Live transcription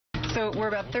So we're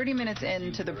about 30 minutes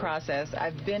into the process.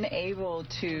 I've been able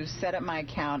to set up my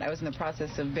account. I was in the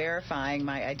process of verifying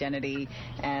my identity,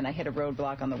 and I hit a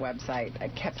roadblock on the website. I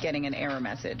kept getting an error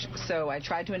message. So I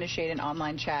tried to initiate an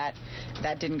online chat.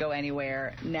 That didn't go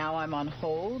anywhere. Now I'm on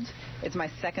hold. It's my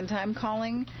second time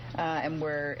calling, and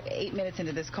we're 8 minutes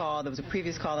into this call. There was a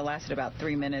previous call that lasted about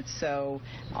 3 minutes. So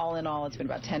all in all, it's been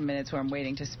about 10 minutes where I'm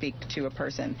waiting to speak to a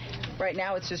person. Right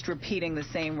now, it's just repeating the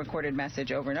same recorded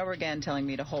message over and over again, telling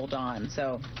me to hold on.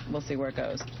 So we'll see where it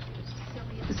goes.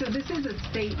 So this is a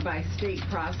state-by-state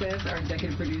process. Our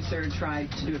executive producer tried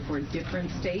to do it for a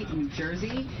different state, New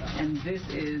Jersey, and this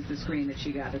is the screen that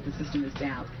she got, that the system is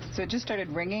down. So it just started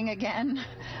ringing again,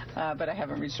 but I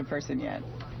haven't reached a person yet.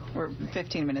 We're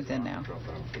 15 minutes in now.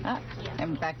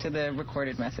 And back to the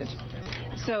recorded message.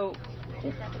 So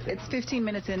it's 15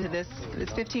 minutes into this.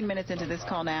 It's 15 minutes into this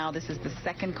call now. This is the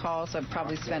second call, so I've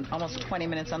probably spent almost 20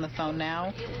 minutes on the phone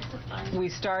now. We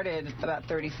started about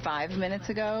 35 minutes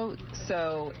ago,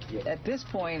 so at this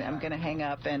point, I'm going to hang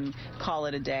up and call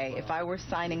it a day. If I were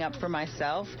signing up for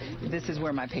myself, this is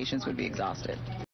where my patience would be exhausted.